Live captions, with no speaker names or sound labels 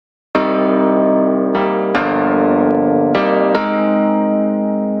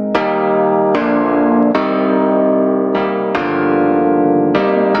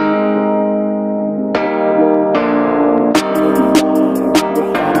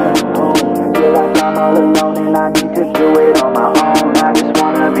I need to do it on my own. I just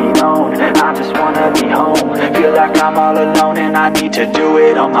wanna be known, I just wanna be home. Feel like I'm all alone and I need to do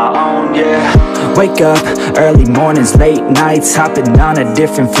it on my own, yeah. Wake up, early mornings, late nights, hopping on a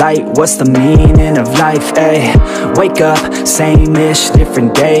different flight. What's the meaning of life, ayy? Wake up, same-ish,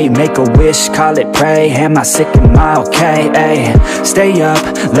 different day. Make a wish, call it pray. Am I sick, am I okay, ayy? Stay up,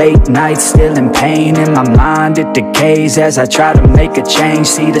 late nights, still in pain. In my mind it decays as I try to make a change.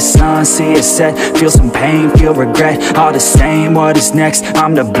 See the sun, see it set, feel some pain, feel regret. All the same, what is next?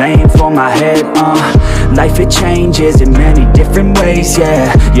 I'm to blame for my head, Life it changes in many different ways,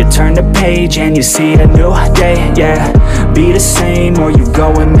 yeah. You turn the page and you see a new day, yeah. Be the same or you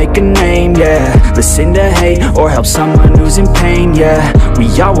go and make a name, yeah. Listen to hate or help someone who's in pain, yeah. We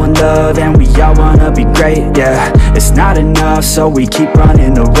all want love and we all wanna be great, yeah. It's not enough so we keep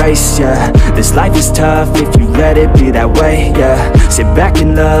running the race, yeah. This life is tough if you let it be that way, yeah. Sit back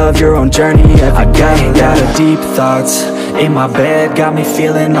and love your own journey every day, yeah. Got deep thoughts in my bed, got me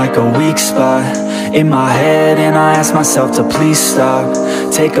feeling like a weak spot in my head, and I ask myself to please stop.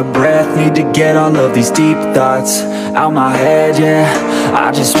 Take a breath, need to get all of these deep thoughts out my head, yeah. I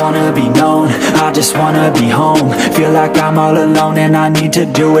just wanna be known, I just wanna be home. Feel like I'm all alone and I need to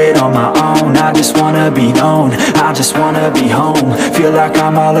do it on my own. I just wanna be known, I just wanna be home. Feel like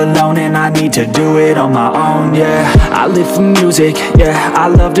I'm all alone and I need to do it on my own, yeah. I live for music, yeah, I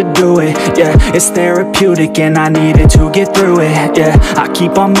love to do it, yeah. It's therapeutic and I need it to get through it, yeah. I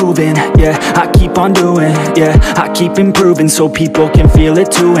keep on moving, yeah, I keep on doing, yeah. I keep improving so people can feel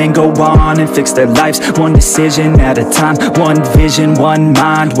it too and go on and fix their lives one decision at a time, one vision, one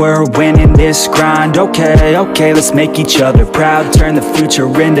mind. We're winning this grind, okay, okay, let's make each other proud. Turn the future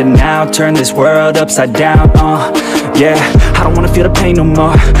into now, turn this world upside down, yeah. I don't wanna feel the pain no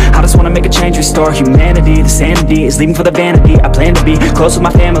more, I just wanna make a change, restore humanity. The sanity is leaving for the vanity. I plan to be close with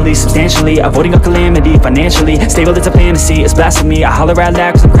my family, substantially avoiding a calamity. Financially stable, it's a fantasy, it's blasphemy. I holler out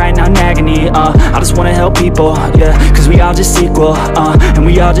loud cause I'm crying out in agony, I just wanna help people, yeah. Cause we all just equal, and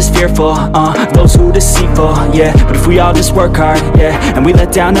we all just fearful, those who deceitful, yeah. But if we all just work hard, yeah, and we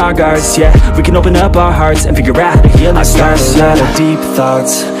let down our guards, yeah, we can open up our hearts and figure out how to heal our scars. I got a lot of deep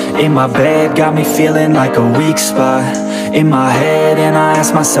thoughts in my bed, got me feeling like a weak spot in my head, and I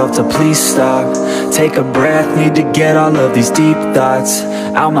ask myself to please stop. Take a breath, need to get all of these deep thoughts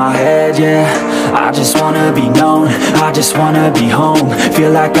out my head, yeah. I just wanna be known, I just wanna be home.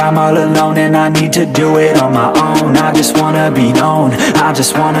 Feel like I'm all alone and I need to do it on my own. I just wanna be known, I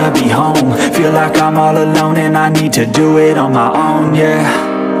just wanna be home. Feel like I'm all alone and I need to do it on my own, yeah.